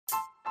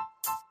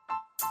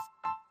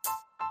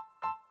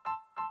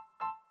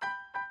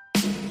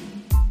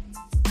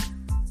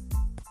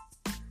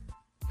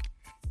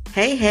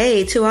Hey,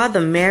 hey, to all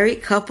the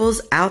married couples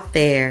out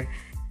there.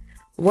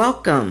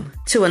 Welcome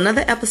to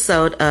another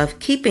episode of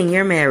Keeping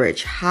Your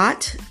Marriage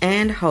Hot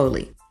and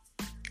Holy.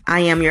 I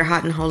am your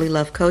hot and holy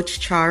love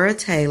coach, Chara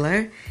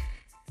Taylor.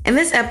 And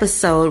this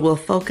episode will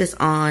focus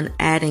on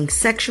adding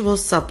sexual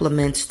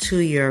supplements to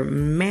your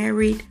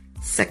married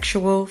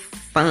sexual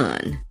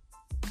fun.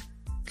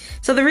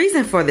 So the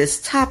reason for this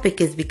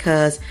topic is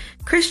because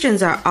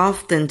Christians are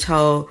often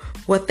told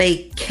what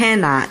they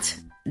cannot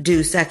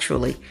do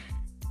sexually.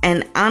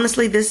 And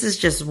honestly, this is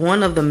just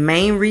one of the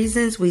main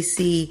reasons we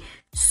see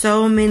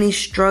so many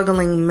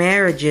struggling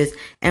marriages.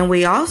 And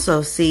we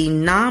also see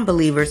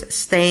non-believers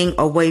staying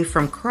away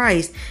from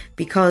Christ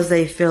because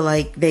they feel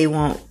like they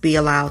won't be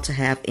allowed to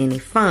have any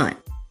fun.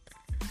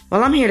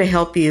 Well, I'm here to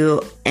help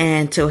you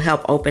and to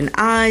help open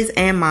eyes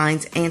and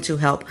minds and to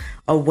help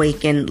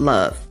awaken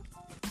love.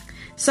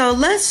 So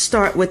let's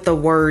start with the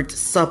word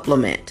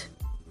supplement.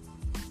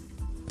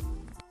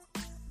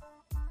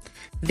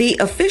 The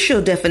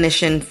official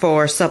definition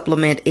for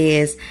supplement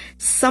is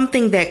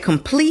something that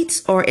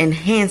completes or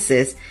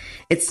enhances.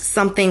 It's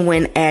something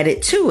when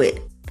added to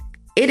it.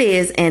 It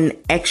is an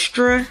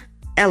extra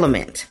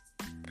element,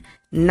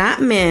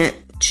 not meant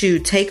to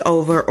take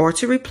over or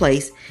to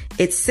replace.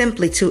 It's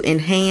simply to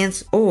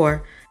enhance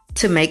or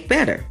to make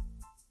better.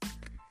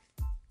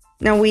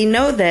 Now we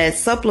know that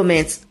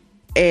supplements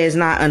is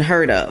not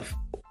unheard of.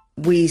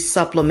 We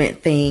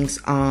supplement things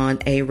on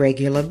a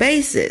regular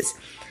basis.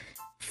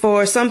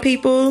 For some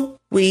people,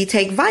 we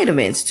take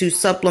vitamins to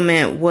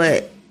supplement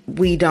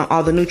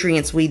all the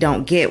nutrients we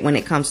don't get when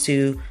it comes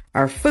to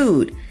our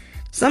food.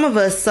 Some of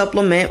us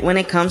supplement when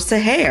it comes to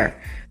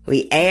hair.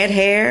 We add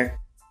hair,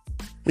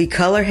 we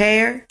color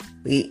hair,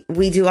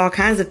 we do all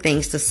kinds of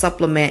things to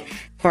supplement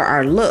for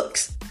our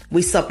looks.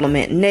 We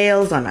supplement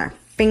nails on our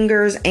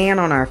fingers and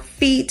on our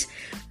feet.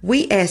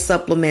 We add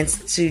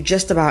supplements to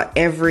just about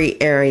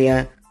every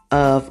area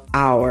of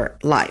our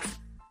life.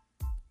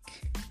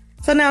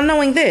 So now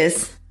knowing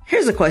this,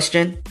 here's a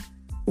question.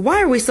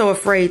 Why are we so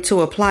afraid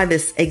to apply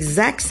this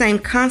exact same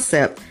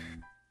concept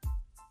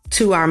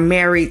to our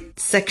married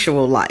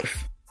sexual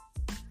life?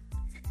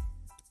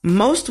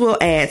 Most will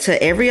add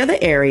to every other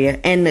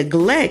area and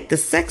neglect the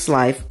sex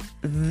life,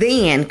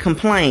 then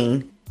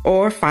complain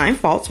or find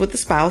faults with the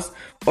spouse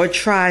or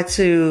try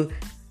to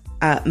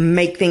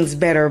make things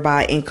better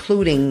by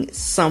including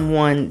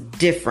someone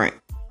different.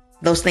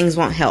 Those things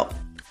won't help.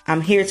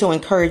 I'm here to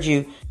encourage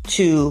you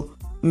to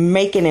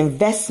make an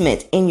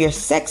investment in your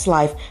sex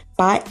life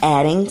by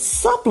adding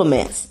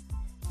supplements.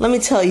 Let me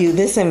tell you,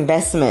 this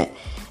investment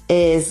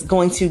is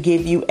going to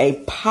give you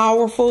a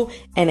powerful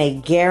and a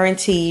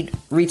guaranteed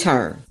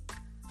return.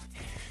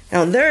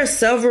 Now, there are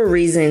several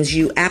reasons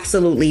you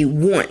absolutely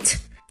want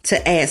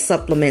to add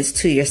supplements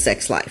to your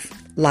sex life,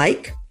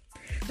 like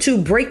to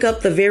break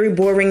up the very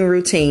boring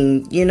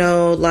routine, you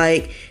know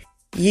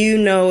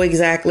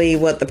exactly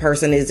what the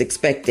person is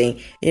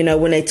expecting.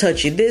 When they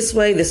touch you this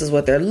way, this is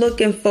what they're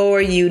looking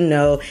for. You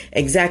know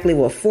exactly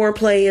what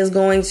foreplay is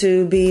going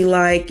to be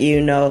like,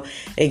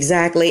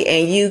 exactly.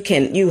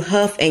 And you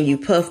huff and you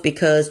puff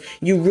because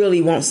you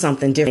really want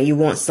something different. You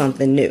want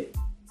something new.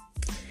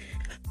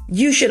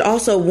 You should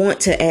also want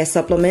to add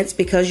supplements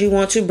because you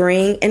want to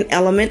bring an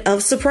element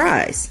of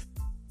surprise.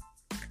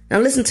 Now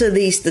listen to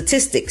these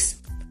statistics.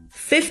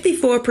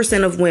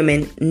 54% of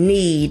women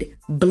need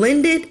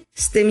blended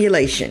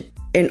stimulation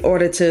in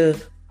order to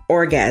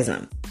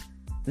orgasm.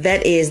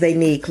 That is, they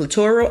need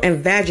clitoral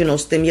and vaginal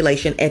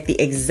stimulation at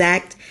the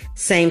exact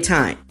same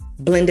time.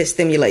 Blended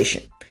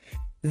stimulation.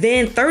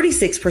 Then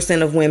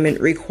 36% of women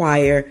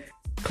require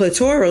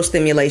clitoral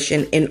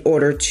stimulation in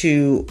order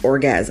to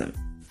orgasm.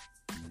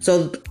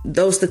 So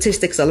those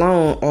statistics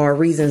alone are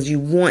reasons you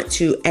want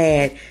to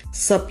add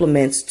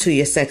supplements to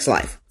your sex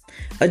life.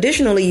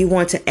 Additionally, you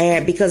want to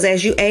add because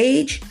as you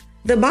age,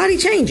 the body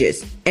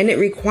changes and it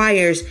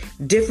requires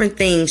different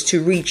things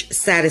to reach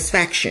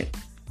satisfaction.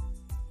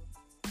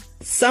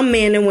 Some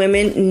men and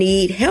women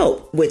need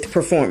help with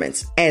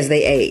performance as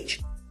they age.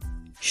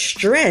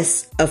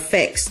 Stress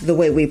affects the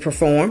way we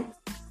perform.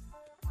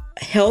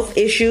 Health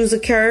issues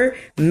occur,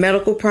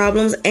 medical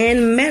problems,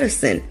 and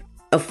medicine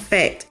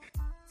affect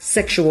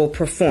sexual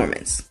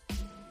performance.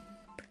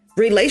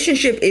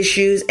 Relationship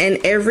issues and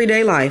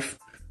everyday life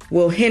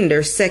will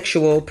hinder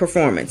sexual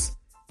performance.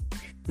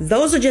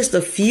 Those are just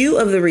a few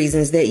of the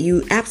reasons that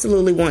you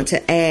absolutely want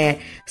to add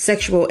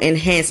sexual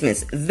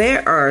enhancements.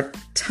 There are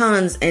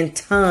tons and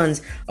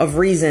tons of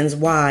reasons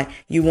why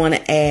you want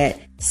to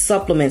add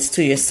supplements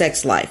to your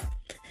sex life.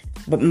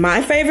 But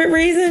my favorite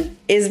reason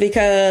is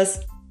because,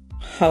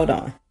 hold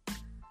on,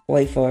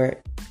 wait for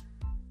it.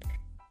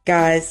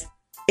 Guys,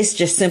 it's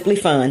just simply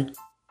fun.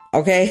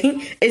 Okay,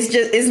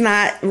 it's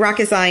not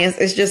rocket science.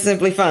 It's just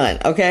simply fun.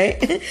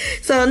 Okay,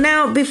 so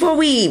now before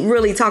we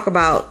really talk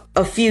about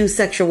a few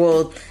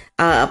sexual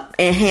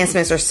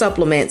enhancements or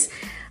supplements,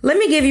 let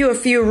me give you a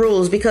few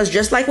rules, because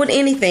just like with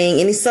anything,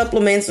 any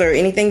supplements or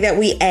anything that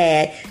we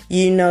add,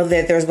 you know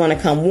that there's going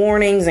to come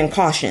warnings and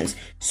cautions.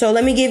 So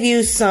let me give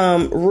you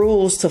some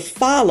rules to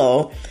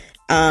follow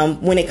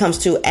when it comes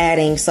to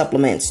adding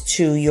supplements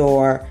to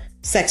your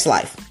sex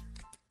life.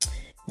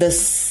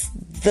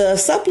 The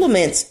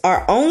supplements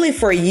are only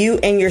for you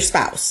and your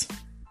spouse,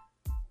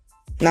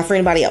 not for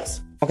anybody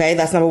else. Okay,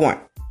 that's number one.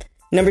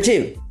 Number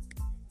two,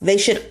 they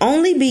should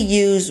only be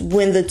used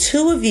when the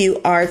two of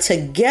you are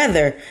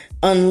together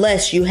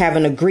unless you have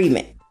an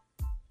agreement.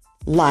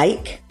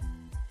 Like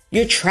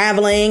you're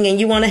traveling and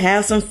you want to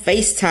have some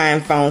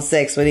FaceTime phone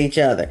sex with each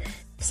other.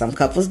 Some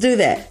couples do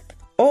that.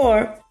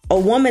 Or a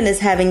woman is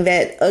having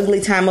that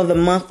ugly time of the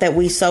month that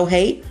we so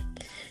hate.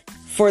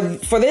 For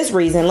this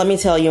reason, let me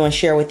tell you and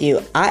share with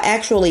you, I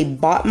actually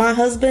bought my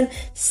husband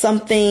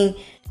something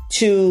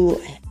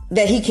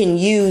that he can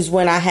use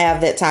when I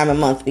have that time of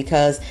month,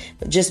 because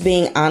just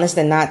being honest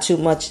and not too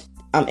much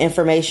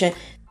information,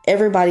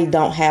 everybody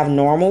don't have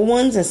normal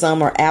ones and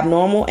some are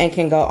abnormal and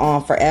can go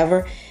on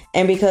forever.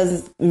 And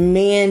because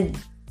men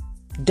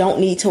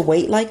don't need to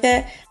wait like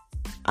that,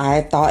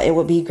 I thought it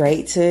would be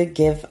great to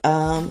give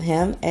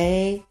him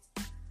a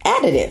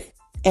additive.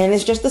 And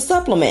it's just a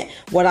supplement.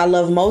 What I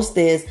love most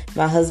is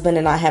my husband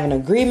and I have an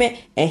agreement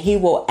and he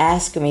will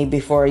ask me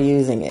before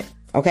using it.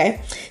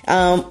 Okay.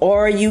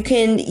 Or you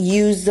can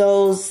use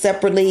those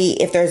separately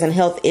if there's a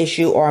health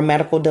issue or a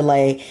medical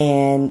delay,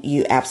 and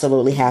you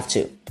absolutely have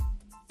to.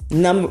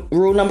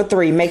 Rule number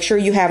 3, make sure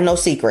you have no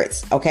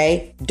secrets.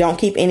 Okay. Don't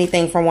keep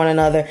anything from one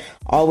another.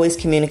 Always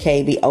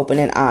communicate, be open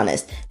and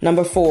honest.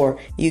 Number 4,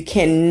 these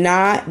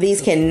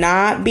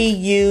cannot be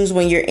used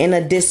when you're in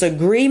a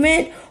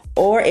disagreement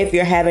or if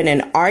you're having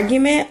an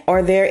argument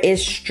or there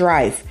is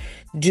strife.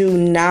 Do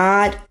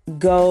not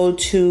go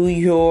to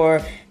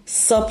your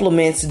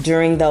supplements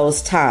during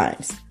those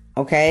times.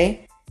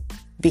 Okay.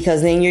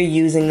 Because then you're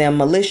using them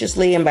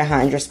maliciously and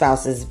behind your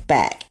spouse's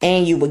back,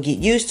 and you will get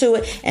used to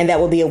it. And that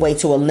will be a way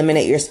to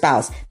eliminate your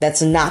spouse.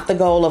 That's not the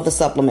goal of the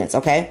supplements.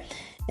 Okay.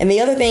 And the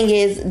other thing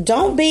is,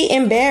 don't be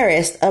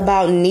embarrassed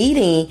about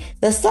needing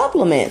the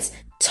supplements.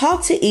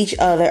 Talk to each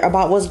other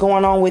about what's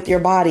going on with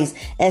your bodies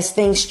as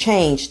things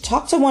change.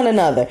 Talk to one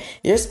another.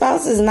 Your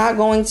spouse is not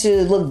going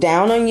to look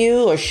down on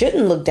you or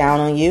shouldn't look down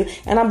on you.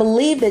 And I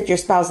believe that your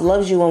spouse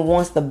loves you and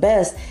wants the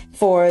best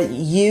for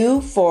you,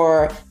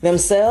 for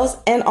themselves,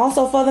 and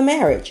also for the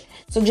marriage.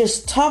 So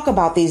just talk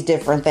about these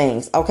different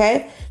things.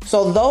 Okay.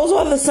 So those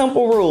are the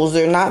simple rules.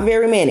 They're not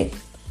very many.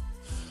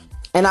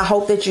 And I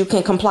hope that you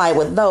can comply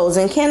with those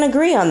and can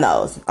agree on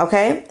those.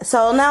 Okay.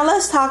 So now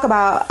let's talk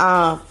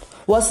about,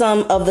 what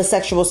some of the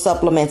sexual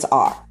supplements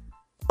are.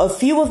 A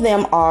few of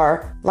them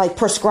are like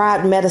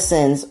prescribed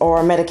medicines or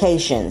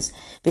medications,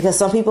 because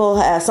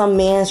some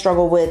men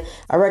struggle with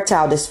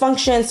erectile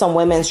dysfunction. Some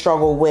women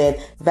struggle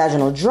with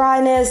vaginal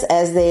dryness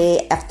as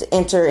they have to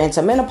enter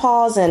into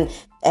menopause and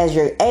as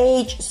you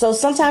age. So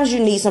sometimes you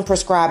need some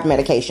prescribed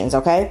medications.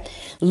 Okay.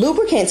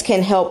 Lubricants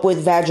can help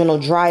with vaginal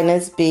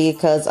dryness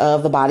because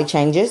of the body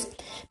changes.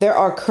 There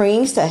are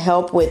creams to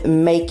help with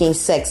making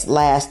sex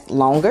last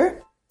longer.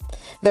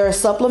 There are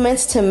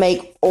supplements to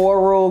make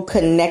oral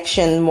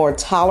connection more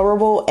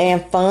tolerable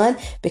and fun,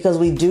 because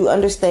we do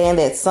understand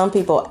that some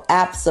people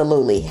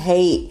absolutely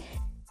hate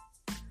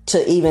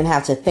to even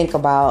have to think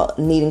about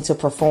needing to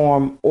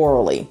perform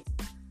orally.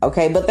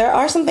 Okay, but there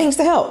are some things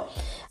to help.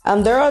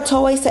 There are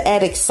toys to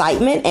add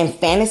excitement and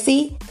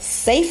fantasy,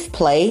 safe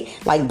play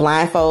like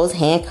blindfolds,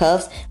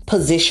 handcuffs,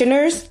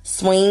 positioners,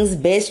 swings,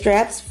 bed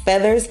straps,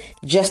 feathers,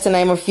 just to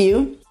name a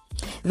few.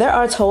 There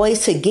are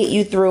toys to get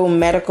you through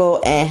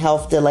medical and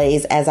health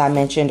delays, as I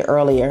mentioned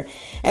earlier.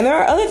 And there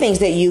are other things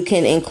that you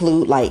can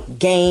include, like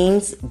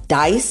games,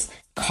 dice,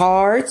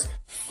 cards,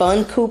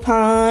 fun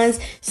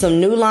coupons, some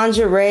new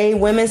lingerie,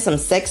 women, some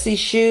sexy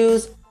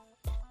shoes.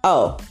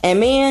 Oh, and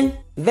men,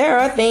 there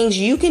are things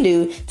you can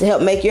do to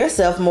help make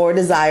yourself more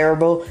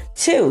desirable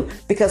too.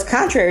 Because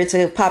contrary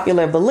to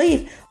popular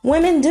belief,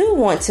 women do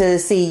want to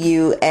see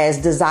you as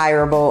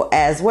desirable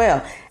as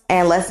well.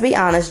 And let's be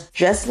honest,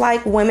 just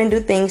like women do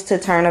things to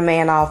turn a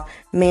man off,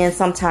 men,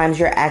 sometimes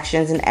your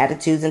actions and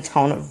attitudes and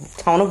tone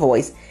of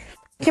voice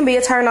can be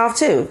a turn off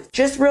too.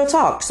 Just real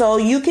talk. So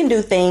you can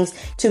do things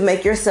to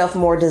make yourself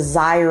more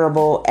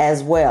desirable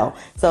as well.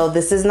 So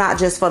this is not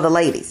just for the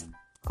ladies.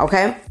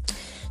 Okay.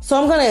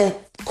 So I'm going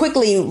to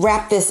quickly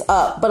wrap this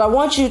up, but I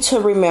want you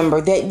to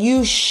remember that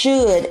you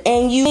should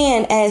and you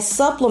can add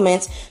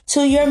supplements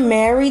to your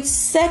married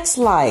sex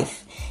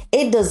life.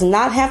 It does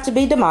not have to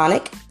be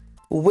demonic,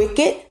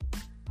 wicked,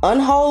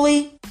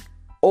 unholy,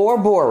 or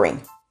boring.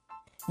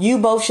 You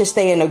both should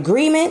stay in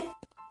agreement,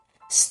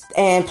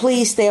 and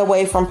please stay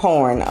away from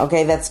porn.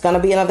 Okay, that's going to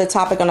be another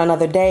topic on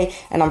another day,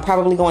 and I'm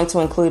probably going to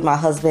include my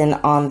husband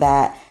on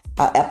that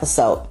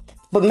episode.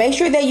 But make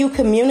sure that you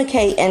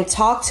communicate and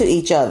talk to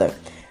each other.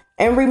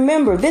 And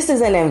remember, this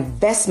is an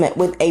investment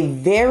with a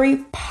very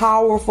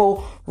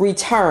powerful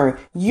return.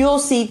 You'll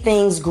see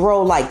things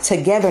grow like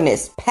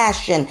togetherness,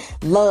 passion,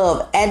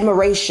 love,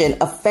 admiration,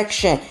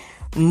 affection,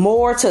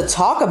 more to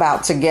talk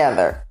about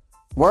together.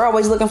 We're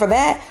always looking for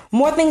that.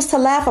 More things to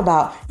laugh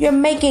about. You're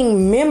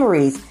making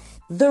memories.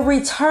 The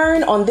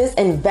return on this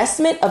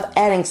investment of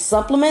adding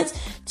supplements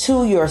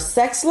to your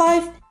sex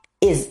life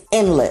is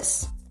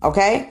endless.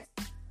 Okay?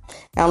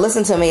 Now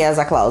listen to me as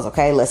I close,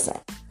 okay? Listen.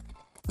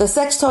 The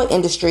sex toy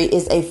industry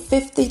is a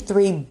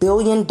 $53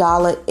 billion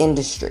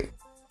industry,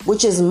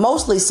 which is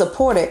mostly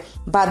supported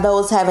by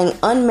those having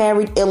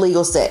unmarried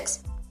illegal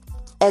sex.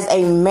 As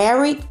a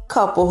married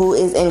couple who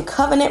is in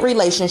covenant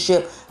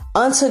relationship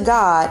unto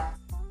God,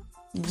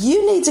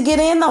 you need to get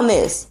in on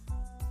this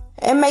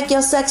and make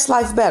your sex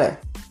life better,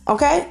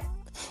 okay?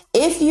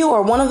 If you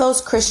are one of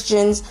those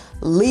Christians,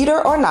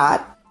 leader or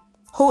not,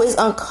 who is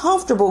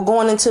uncomfortable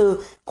going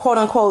into quote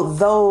unquote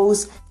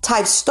those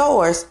type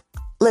stores,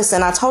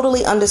 listen, I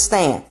totally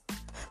understand.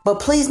 But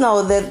please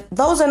know that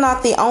those are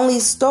not the only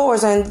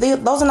stores and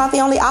those are not the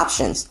only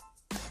options.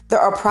 There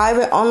are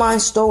private online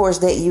stores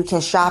that you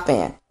can shop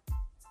in.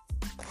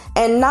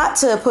 And not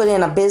to put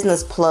in a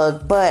business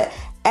plug, but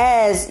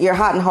as your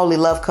hot and holy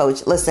love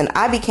coach, listen,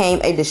 I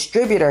became a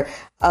distributor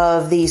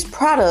of these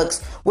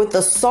products with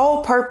the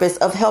sole purpose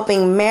of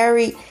helping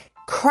married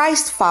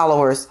Christ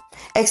followers,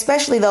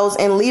 especially those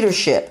in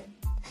leadership.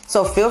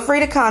 So feel free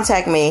to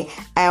contact me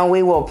and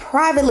we will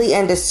privately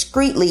and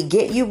discreetly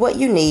get you what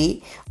you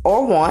need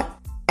or want.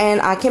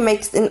 And I can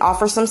make and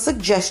offer some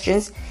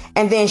suggestions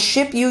and then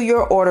ship you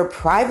your order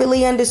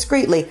privately and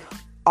discreetly.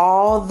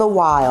 All the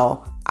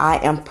while I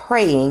am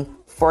praying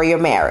for your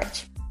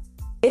marriage.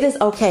 It is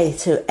okay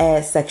to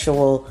add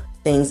sexual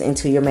things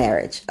into your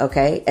marriage,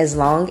 okay? As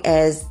long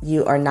as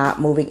you are not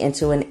moving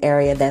into an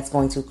area that's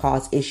going to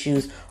cause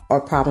issues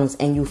or problems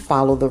and you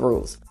follow the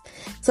rules.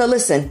 So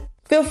listen,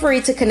 feel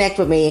free to connect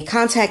with me.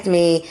 Contact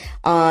me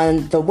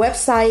on the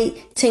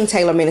website,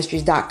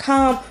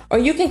 teamtaylorministries.com, or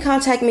you can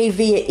contact me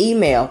via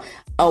email,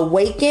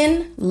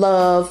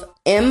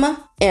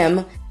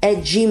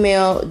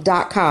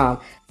 awakenlovemm@gmail.com.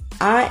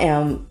 I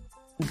am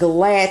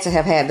glad to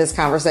have had this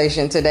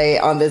conversation today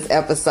on this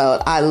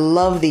episode. I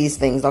love these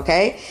things,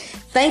 okay?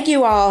 Thank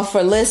you all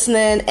for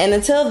listening. And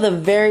until the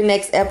very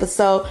next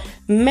episode,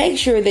 make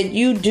sure that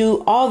you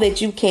do all that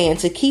you can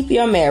to keep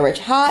your marriage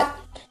hot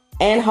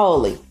and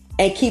holy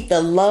and keep the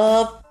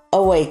love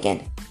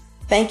awakened.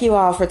 Thank you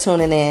all for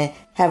tuning in.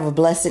 Have a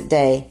blessed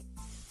day.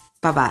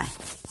 Bye-bye.